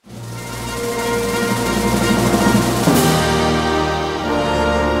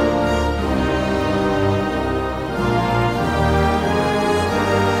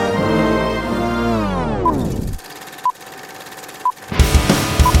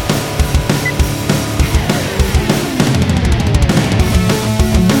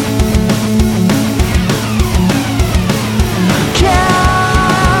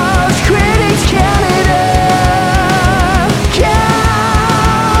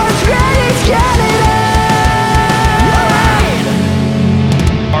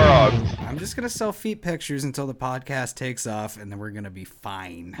gonna sell feet pictures until the podcast takes off, and then we're gonna be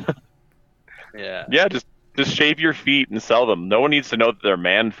fine. Yeah. Yeah, just shave your feet and sell them. No one needs to know that they're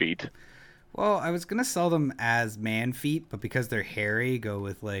man feet. Well, I was gonna sell them as man feet, but because they're hairy, go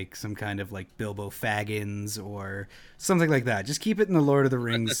with like some kind of like Bilbo Baggins or something like that. Just keep it in the Lord of the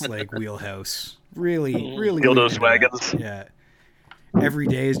Rings like wheelhouse. Really Dildo lean into that. swaggins. Yeah. Every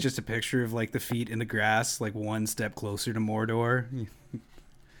day is just a picture of like the feet in the grass, like one step closer to Mordor.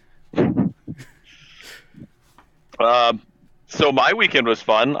 So my weekend was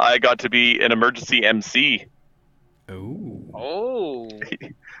fun. I got to be an emergency MC. Oh. Oh.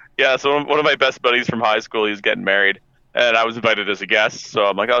 Yeah, so one of my best buddies from high school, he's getting married, and I was invited as a guest. So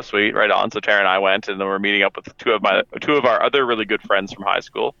I'm like, oh sweet, right on. So Tara and I went, and then we're meeting up with two of our other really good friends from high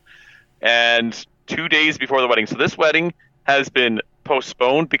school. And 2 days before the wedding, so this wedding has been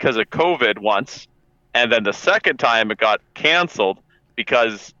postponed because of COVID once, and then the second time it got canceled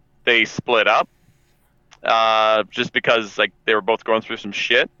because they split up. Just because like they were both going through some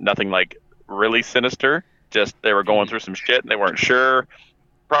shit, nothing like really sinister. Just they were going through some shit and they weren't sure.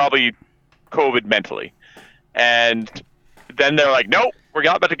 Probably COVID mentally. And then they're like, nope, we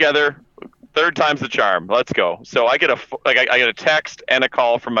got back together. Third time's the charm. Let's go. So I get a text and a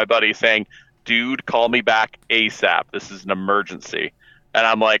call from my buddy saying, dude, call me back ASAP. This is an emergency. And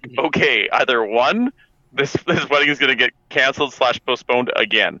I'm like, okay, either one, this wedding is going to get canceled / postponed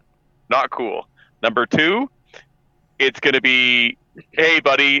again. Not cool. Number two, it's going to be, hey,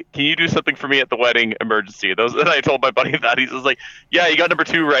 buddy, can you do something for me at the wedding emergency? And I told my buddy that. He's just like, yeah, you got number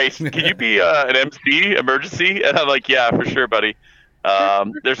two right. Can you be an MC emergency? And I'm like, yeah, for sure, buddy.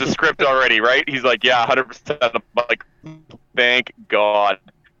 There's a script already, right? He's like, yeah, 100%. I'm like, thank God.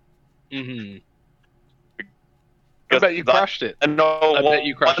 Mm-hmm. I bet you crushed it. I bet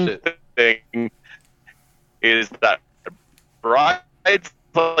you crushed it. Thing is that brides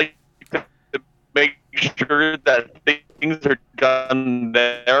like to make sure that things are done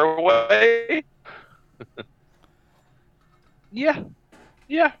their way. Yeah,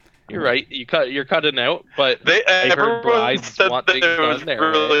 you're right. You're cutting out, but I heard Everyone brides said want that things it was done their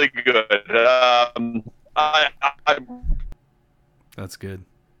really way. good. That's good.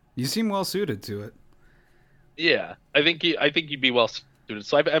 You seem well suited to it. Yeah, I think you'd be well suited.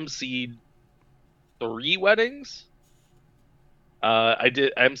 So I've emceed 3 weddings. I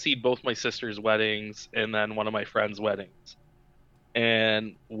emceed both my sister's weddings and then one of my friend's weddings.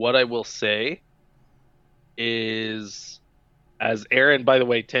 And what I will say is, as Aaron, by the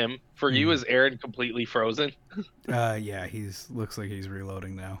way, Tim, for you, is Aaron completely frozen? Yeah, looks like he's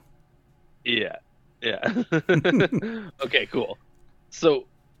reloading now. Yeah. Okay, cool. So,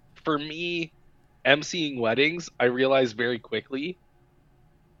 for me, emceeing weddings, I realized very quickly,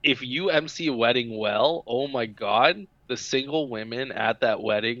 if you MC a wedding well, oh my god, the single women at that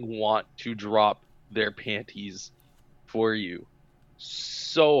wedding want to drop their panties for you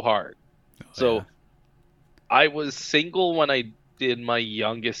so hard. Yeah. I was single when I did my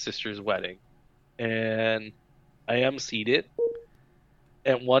youngest sister's wedding, and I emceed it.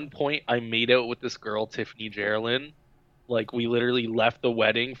 At one point, I made out with this girl, Tiffany Geraldine. Like, we literally left the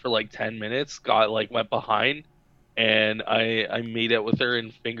wedding for like 10 minutes, went behind, and I made out with her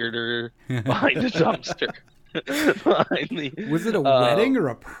and fingered her behind a dumpster. Was it a wedding or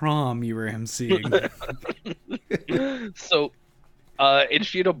a prom you were emceeing? So, and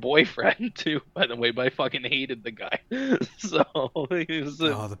she had a boyfriend too, by the way, but I fucking hated the guy. So he was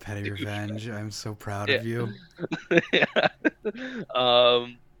the petty revenge. I'm so proud of you. Yeah.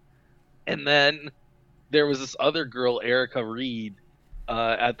 And then there was this other girl, Erica Reed,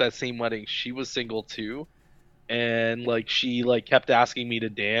 at that same wedding. She was single too, and like she kept asking me to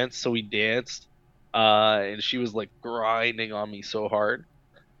dance, so we danced. And she was like grinding on me so hard,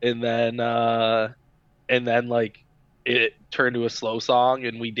 and then like it turned to a slow song,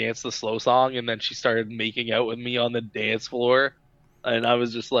 and we danced the slow song, and then she started making out with me on the dance floor, and I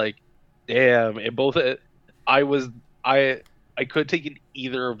was just like, damn. And I could have taken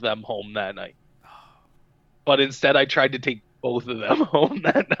either of them home that night, but instead I tried to take both of them home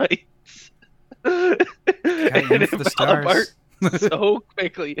that night. And it for the fell apart stars. so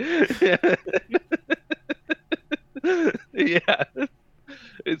quickly. Yeah,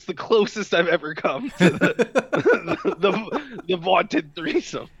 it's the closest I've ever come to the vaunted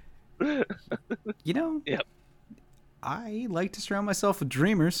threesome. You know, Yep. I like to surround myself with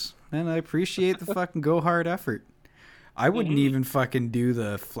dreamers, and I appreciate the fucking go hard effort. I wouldn't even fucking do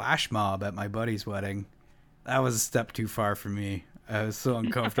the flash mob at my buddy's wedding. That was a step too far for me. I was so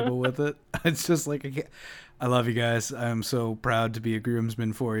uncomfortable with it. It's just like, I love you guys. I'm so proud to be a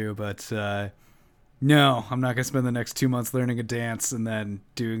groomsman for you, but No, I'm not gonna spend the next 2 months learning a dance and then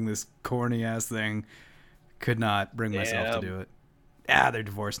doing this corny ass thing. Could not bring myself to do it. They're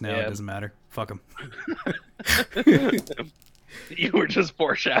divorced now. It doesn't matter. Fuck them. You were just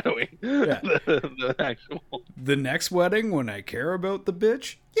foreshadowing the actual. The next wedding, when I care about the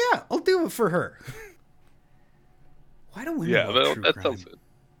bitch, yeah, I'll do it for her. Why don't we? Yeah, that sounds good.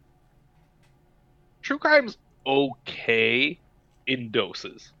 True crime's okay in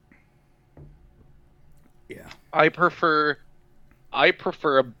doses. Yeah, I prefer a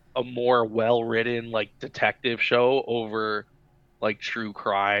more well-written like detective show over like true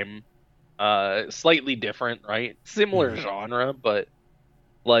crime. Slightly different, right? Similar genre, but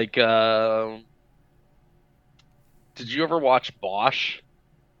like did you ever watch Bosch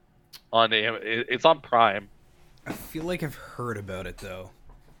on it's on Prime? I feel like I've heard about it though.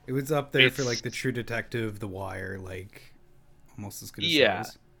 It was up there for like the True Detective, The Wire, like almost as good as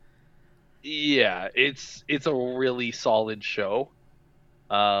those. Yeah, it's a really solid show.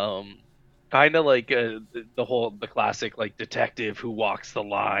 Kind of like the classic like detective who walks the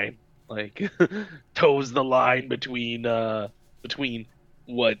line, like toes the line between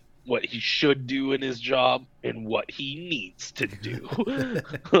what he should do in his job and what he needs to do,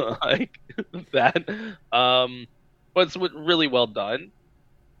 like that. But it's really well done,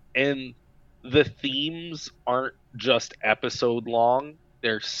 and the themes aren't just episode long.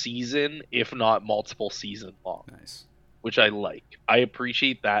 They're season, if not multiple season long. Nice. Which I like. I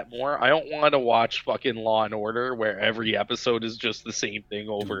appreciate that more. I don't want to watch fucking Law and Order where every episode is just the same thing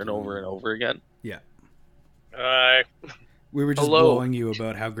over and over and over again. Yeah. We were just blowing you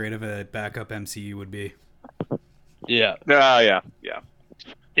about how great of a backup MCU would be. Yeah.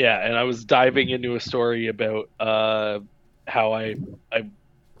 Yeah, and I was diving into a story about how I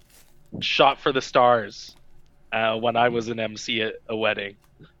shot for the stars when I was an MC at a wedding.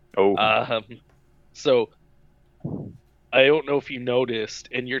 So I don't know if you noticed,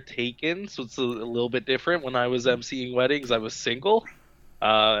 and you're taken, so it's a little bit different. When I was MCing weddings, I was single.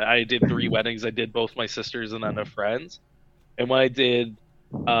 I did 3 weddings. I did both my sisters and then a friend's. And when I did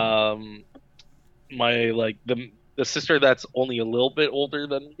my the sister that's only a little bit older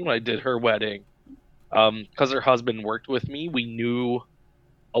than me, when I did her wedding, because her husband worked with me, we knew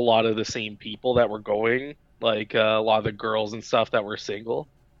a lot of the same people that were going, like a lot of the girls and stuff that were single.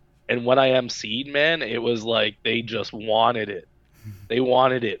 And when I MC'd, man, it was like they just wanted it. They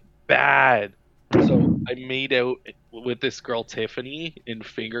wanted it bad. So I made out with this girl Tiffany and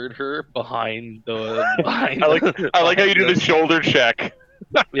fingered her behind the. I like how you do the shoulder check.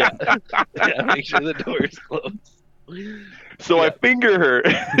 Yeah, make sure the door is closed. So I finger her.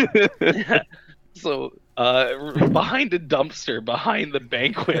 So behind a dumpster behind the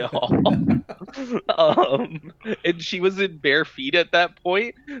banquet hall. And she was in bare feet at that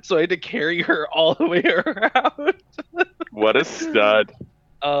point, so I had to carry her all the way around. What a stud.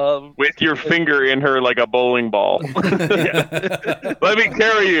 With your finger in her like a bowling ball. Let me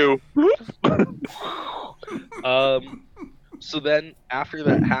carry you. So then after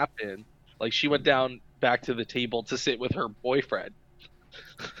that happened, like she went down back to the table to sit with her boyfriend.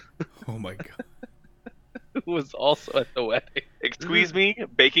 Oh my god. Who was also at the wedding. Excuse me,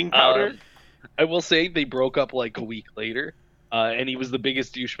 baking powder? I will say they broke up like a week later, and he was the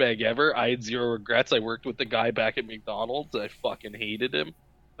biggest douchebag ever. I had zero regrets. I worked with the guy back at McDonald's. I fucking hated him.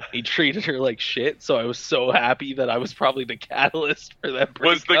 He treated her like shit, so I was so happy that I was probably the catalyst for that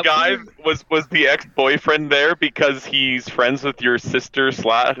breakup. Was the guy, was the ex-boyfriend there because he's friends with your sister /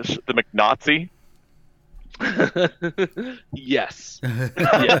 the McNazi? Yes.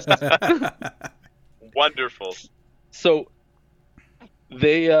 Yes. Wonderful. So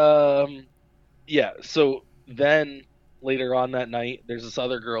they so then later on that night there's this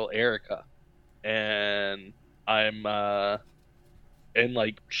other girl, Erica, and I'm and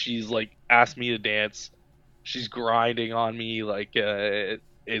like she's like asked me to dance. She's grinding on me like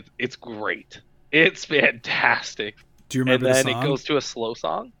it's great. It's fantastic. Do you remember and then the song? It goes to a slow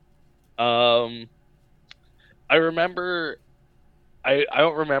song. I remember I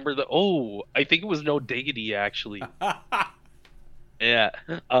don't remember I think it was No Diggity actually. Yeah.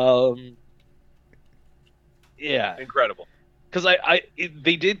 Yeah. Incredible. Because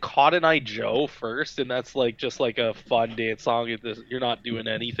they did Cotton Eye Joe first, and that's like just like a fun dance song. You're not doing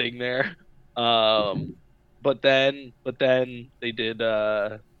anything there. But then they did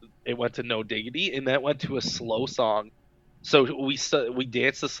it went to No Diggity, and that went to a slow song. So we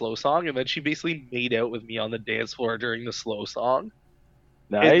danced the slow song, and then she basically made out with me on the dance floor during the slow song.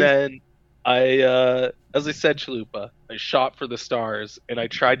 Nice. And then I, as I said, Chalupa, I shot for the stars, and I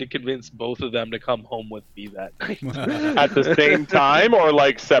tried to convince both of them to come home with me that night. At the same time or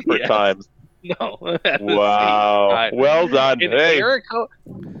like separate times? No. At the same Wow. time. Well done. And Hey.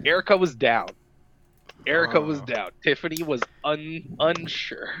 Erica was down. Erica was Oh. down. Tiffany was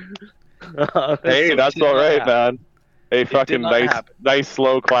unsure. Hey, So it that's did all not right, happen. man. Hey, did fucking not happen. nice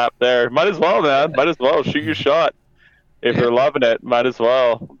slow clap there. Might as well, man. Might as well shoot your shot. If Yeah. they're loving it, might as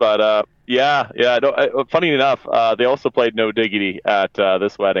well. But yeah. No, funny enough, they also played No Diggity at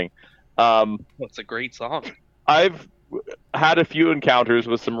this wedding. It's a great song. I've had a few encounters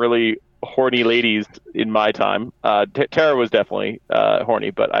with some really horny ladies in my time. Tara was definitely horny,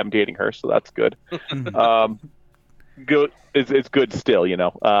 but I'm dating her, so that's good. Good. It's good still,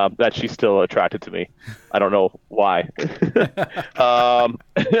 that she's still attracted to me. I don't know why.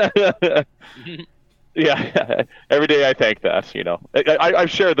 Yeah, every day I thank that. I've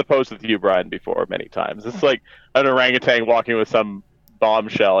shared the post with you, Brian, before many times. It's like an orangutan walking with some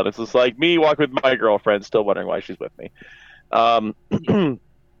bombshell, and it's just like me walking with my girlfriend, still wondering why she's with me.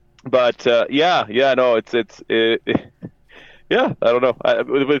 But yeah, no, yeah, I don't know.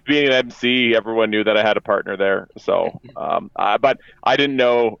 With being an MC, everyone knew that I had a partner there. So, but I didn't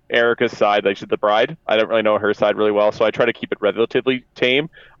know Erica's side, like she's the bride. I don't really know her side really well, so I try to keep it relatively tame.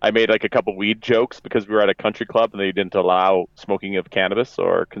 I made like a couple weed jokes because we were at a country club and they didn't allow smoking of cannabis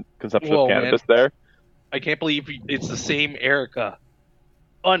or consumption Whoa, of cannabis there. I can't believe it's the same Erica.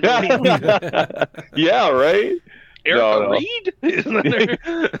 Yeah, Unbelievable. yeah, right. Erica No. Reed?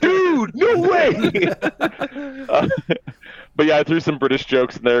 Dude, no way. But yeah, I threw some British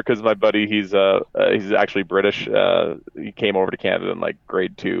jokes in there because my buddy, he's actually British. He came over to Canada in like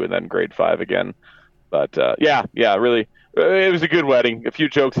grade 2 and then grade 5 again. But yeah, really, it was a good wedding. A few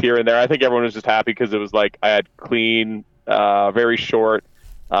jokes here and there. I think everyone was just happy because it was like I had clean, very short,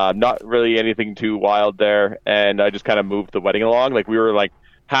 not really anything too wild there, and I just kind of moved the wedding along. Like we were like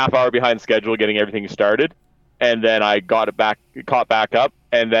half hour behind schedule getting everything started. And then I caught back up,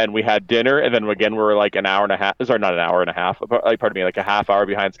 and then we had dinner, and then again we were like an hour and a half. Sorry, not an hour and a half. Pardon me, like a half hour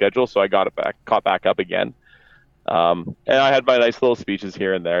behind schedule. So I caught back up again. And I had my nice little speeches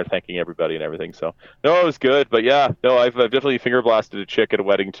here and there, thanking everybody and everything. So no, it was good. But yeah, no, I've definitely finger blasted a chick at a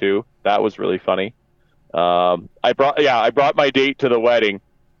wedding too. That was really funny. I brought my date to the wedding,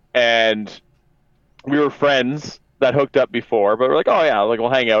 and we were friends that hooked up before, but we're like, oh yeah, like we'll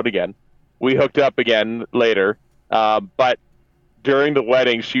hang out again. We hooked up again later, but during the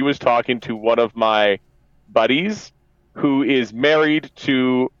wedding, she was talking to one of my buddies who is married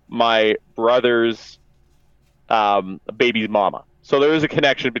to my brother's baby's mama. So there is a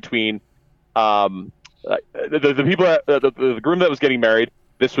connection between the people, the groom that was getting married.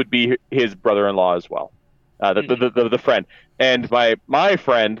 This would be his brother-in-law as well, the friend. And my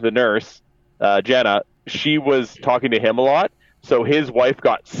friend, the nurse, Jenna, she was talking to him a lot. So his wife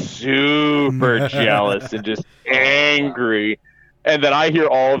got super jealous and just angry. And then I hear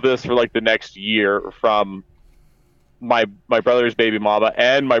all of this for like the next year from my brother's baby mama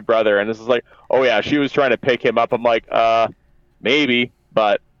and my brother. And this is like, oh yeah, she was trying to pick him up. I'm like, maybe,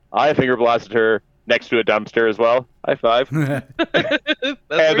 but I finger blasted her next to a dumpster as well. High five. That's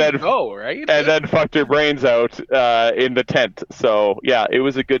where you go, right? And then fucked her brains out in the tent. So yeah, it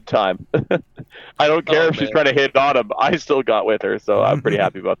was a good time. I don't care if she's trying to hit on him. I still got with her, so I'm pretty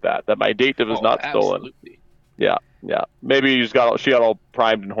happy about that. That my date was not stolen. Absolutely. Yeah. Maybe she got all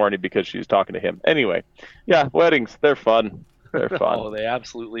primed and horny because she was talking to him. Anyway, yeah, weddings, they're fun. They're fun. Oh, they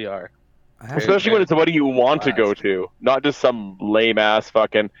absolutely are. Especially when it's a wedding you want to go to, not just some lame ass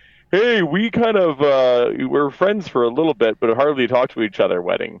fucking, hey, we kind of we're friends for a little bit, but hardly talk to each other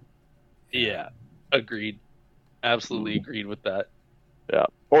wedding. Yeah, agreed. Absolutely agreed with that. Yeah.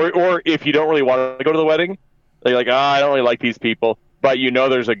 Or if you don't really want to go to the wedding, you're like, I don't really like these people, but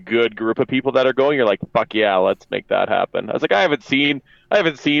there's a good group of people that are going. You're like, fuck yeah, let's make that happen. I was like, I haven't seen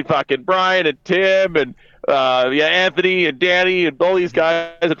fucking Brian and Tim and Anthony and Danny and all these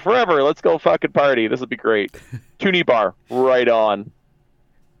guys in forever. Let's go fucking party. This would be great. Toonie bar, right on.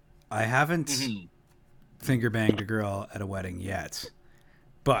 I haven't finger banged a girl at a wedding yet,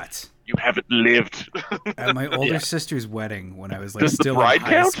 but you haven't lived. At my older sister's wedding, when I was like still in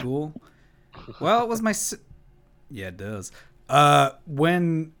high school. Well, it was my. Yeah, it does.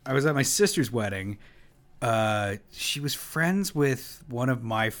 When I was at my sister's wedding, she was friends with one of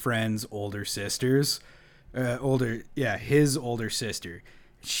my friend's older sisters. His older sister.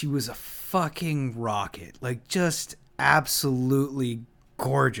 She was a fucking rocket, like just absolutely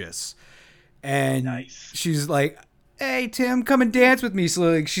gorgeous. And she's like, hey Tim, come and dance with me. So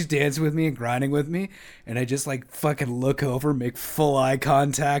like she's dancing with me and grinding with me, and I just like fucking look over, make full eye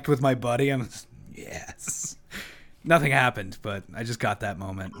contact with my buddy. I'm just, yes. Nothing happened, but I just got that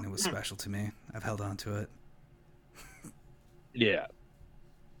moment and it was special to me. I've held on to it. Yeah.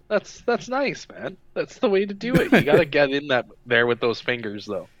 That's nice, man. That's the way to do it. You gotta get in there with those fingers,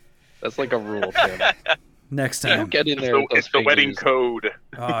 though. That's like a rule, Tim. Next You time. don't get in It's there the, with those it's the wedding fingers. code.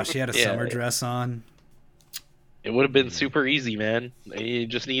 Oh, she had a Yeah. summer dress on. It would have been super easy, man. You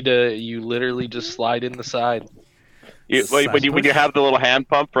just need to. You literally just slide in the side. Like, when you have the little hand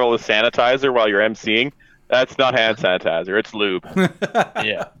pump for all the sanitizer while you're emceeing, that's not hand sanitizer. It's lube.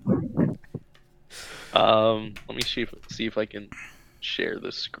 Yeah. Let me see if I can share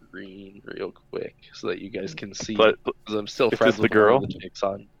the screen real quick so that you guys can see. But Because I'm still is friends this with the girl? one of the chicks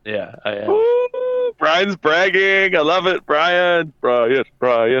on. Yeah, I am. Woo, Brian's bragging. I love it, Brian.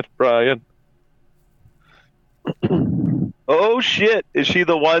 Brian. Oh shit! Is she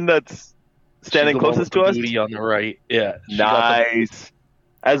the one that's standing She's the one closest with to the us? booty on the right. Yeah. she got Nice.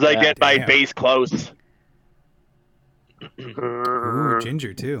 As I Yeah, get my damn. base close. Ooh,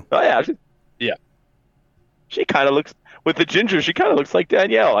 ginger too. Oh yeah. Yeah. She kind of looks with the ginger. She kind of looks like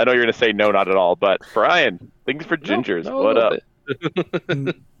Danielle. I know you're gonna say no, not at all, but Brian, things for gingers. No, What up?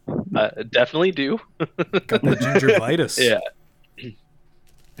 Definitely do. Got the gingivitis. Yeah.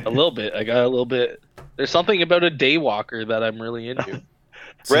 A little bit. I got a little bit. There's something about a daywalker that I'm really into.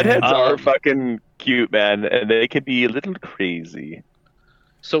 Redheads Um, are fucking cute, man, and they can be a little crazy.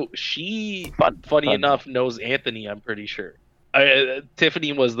 So she, Fun. funny enough, knows Anthony. I'm pretty sure.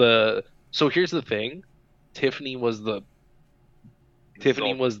 Tiffany was the. So here's the thing. Tiffany was the Tim's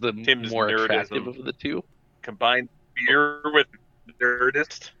more nerdism. attractive of the two. Combine beer with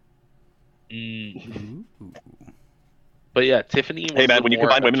nerdist. Mm. Ooh. But yeah, Tiffany. Was Hey man, the when you more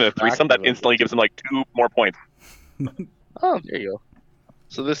combine women in a threesome, that attractive of instantly the gives them like 2 more points. two. Oh, there you go.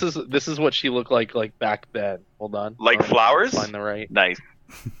 So this is what she looked like back then. Hold on. Like Let's flowers? Find the right. Nice.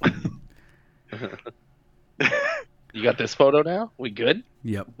 You got this photo now? We good?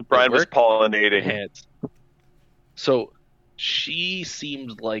 Yep. Brian was work? pollinating. Hands. So she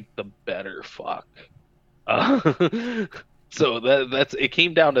seems like the better fuck. So that's it.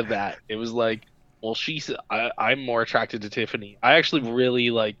 Came down to that. It was like, well, I'm more attracted to Tiffany. I actually really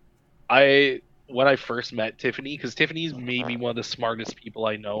like. When I first met Tiffany, because Tiffany's maybe one of the smartest people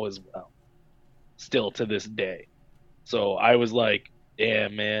I know as well, still to this day. So I was like, yeah,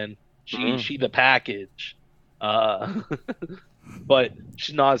 man, she the package. But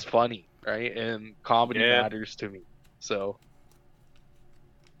she's not as funny, right? And comedy Yeah. matters to me. So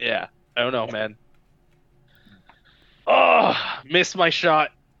yeah, I don't know, man. Oh, missed my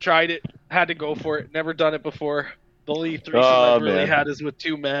shot. Tried it. Had to go for it. Never done it before. The only threesome Oh, I've really man. had is with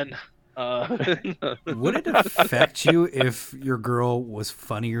 2 men. Would it affect you if your girl was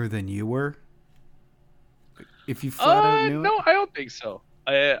funnier than you were? If you flat out knew no, it? I don't think so.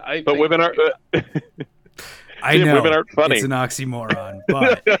 I But think- women are. I know women aren't funny. it's an oxymoron,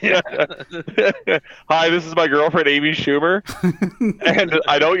 but Hi, this is my girlfriend Amy Schumer, and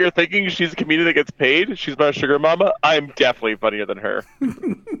I know what you're thinking. She's a comedian that gets paid. She's my sugar mama. I'm definitely funnier than her.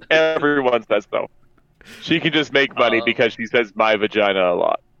 Everyone says so. She can just make money because she says my vagina a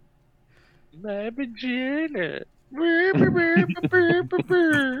lot. My vagina.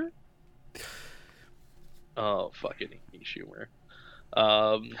 Oh, fucking Amy Schumer.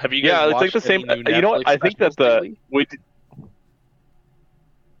 Have you guys Yeah, it's like watched the same. any new You know what? Netflix I think that specials lately?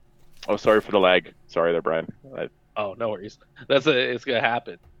 Oh, sorry for the lag. Sorry there, Brian. Oh, no worries. It's gonna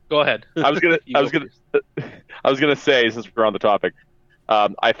happen. Go ahead. I was gonna. You I was go gonna. first. I was gonna say, since we're on the topic,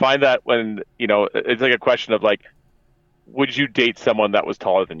 I find that when it's like a question of like, would you date someone that was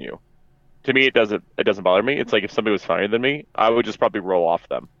taller than you? To me, it doesn't bother me. It's like if somebody was funnier than me, I would just probably roll off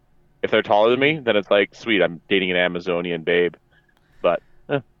them. If they're taller than me, then it's like, sweet, I'm dating an Amazonian babe. But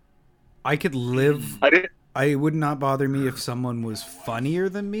I could live. I didn't. I would not bother me if someone was funnier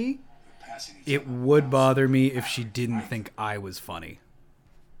than me. It would bother me if she didn't think I was funny.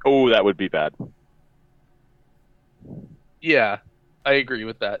 Oh, that would be bad. Yeah, I agree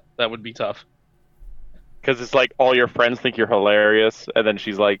with that. That would be tough. Because it's like all your friends think you're hilarious, and then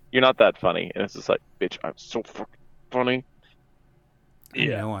she's like, "You're not that funny," and it's just like, "Bitch, I'm so fucking funny." I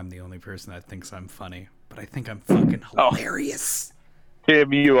know I'm the only person that thinks I'm funny, but I think I'm fucking hilarious.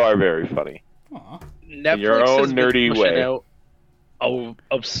 Tim, you are very funny. Aw. Netflix your own has been nerdy pushing way. out an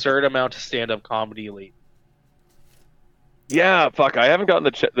absurd amount of stand-up comedy lately. Yeah, fuck. I haven't gotten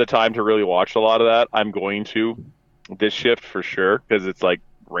the time to really watch a lot of that. I'm going to this shift for sure because it's like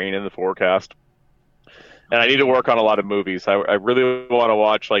rain in the forecast, and I need to work on a lot of movies. I really want to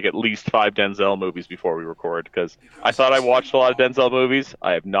watch like at least 5 Denzel movies before we record because I thought I watched a lot of Denzel movies.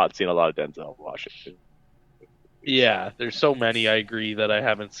 I have not seen a lot of Denzel. Watch it. Yeah, there's so many. I agree that I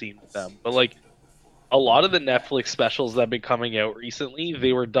haven't seen them, but like a lot of the Netflix specials that have been coming out recently,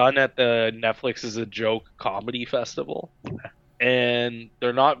 they were done at the Netflix is a Joke comedy festival, and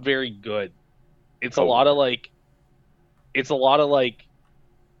they're not very good. It's a Oh. lot of like,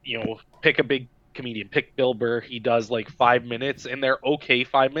 pick a big comedian, pick Bill Burr. He does like 5 minutes, and they're okay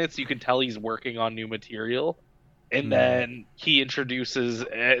 5 minutes. You can tell he's working on new material, and then he introduces,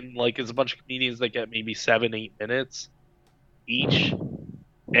 and like it's a bunch of comedians that get maybe 7-8 minutes each,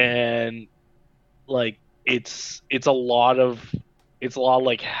 and like it's a lot of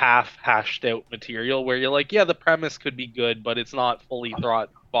like half hashed out material where you're like, yeah, the premise could be good, but it's not fully thought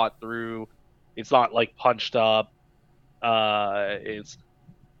through. It's not like punched up. It's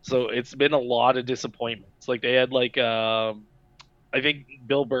been a lot of disappointments. Like they had like I think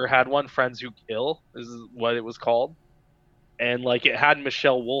Bill Burr had one, Friends Who Kill is what it was called, and like it had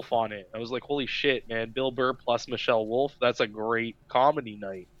Michelle Wolf on it. I was like, holy shit, man! Bill Burr plus Michelle Wolf, that's a great comedy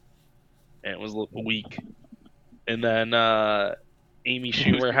night. And it was weak. And then Amy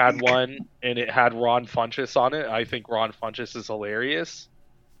Schumer had one, and it had Ron Funches on it. I think Ron Funches is hilarious,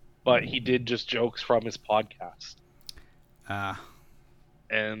 but he did just jokes from his podcast.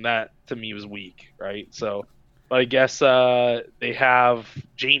 And that to me was weak, right? So, but I guess they have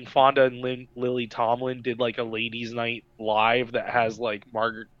Jane Fonda and Lily Tomlin did like a ladies' night live that has like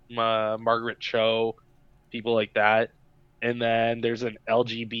Margaret Cho, people like that. And then there's an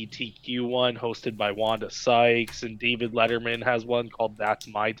LGBTQ one hosted by Wanda Sykes, and David Letterman has one called That's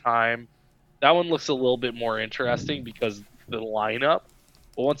My Time. That one looks a little bit more interesting because the lineup.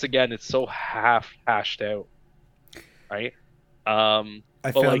 But once again, it's so half hashed out, right? I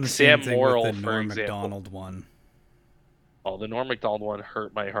but found like the same Sam thing Morrill, with the for Norm example. Macdonald one. Oh, the Norm Macdonald one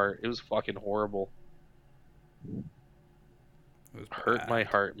hurt my heart. It was fucking horrible. It was Hurt bad. my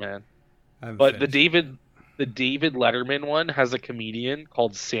heart, man. I haven't But the finished. David Letterman one has a comedian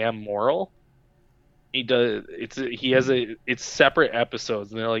called Sam Morrill. It's separate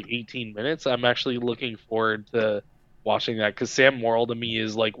episodes and they're like 18 minutes. I'm actually looking forward to watching that because Sam Morrill to me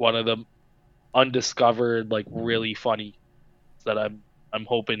is like one of the undiscovered like really funny that I'm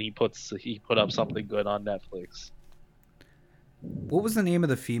hoping he put up something good on Netflix. What was the name of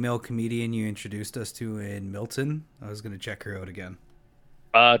the female comedian you introduced us to in Milton? I was going to check her out again.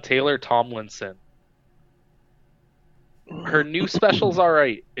 Taylor Tomlinson. Her new special's all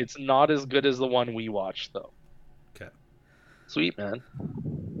right. It's not as good as the one we watched, though. Okay. Sweet, man.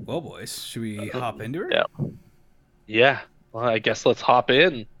 Well, boys, should we hop into her? Yeah. Yeah. Well, I guess let's hop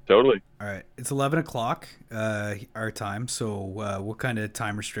in. Totally. All right. It's 11 o'clock our time. So what kind of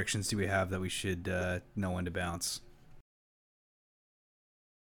time restrictions do we have that we should know when to bounce?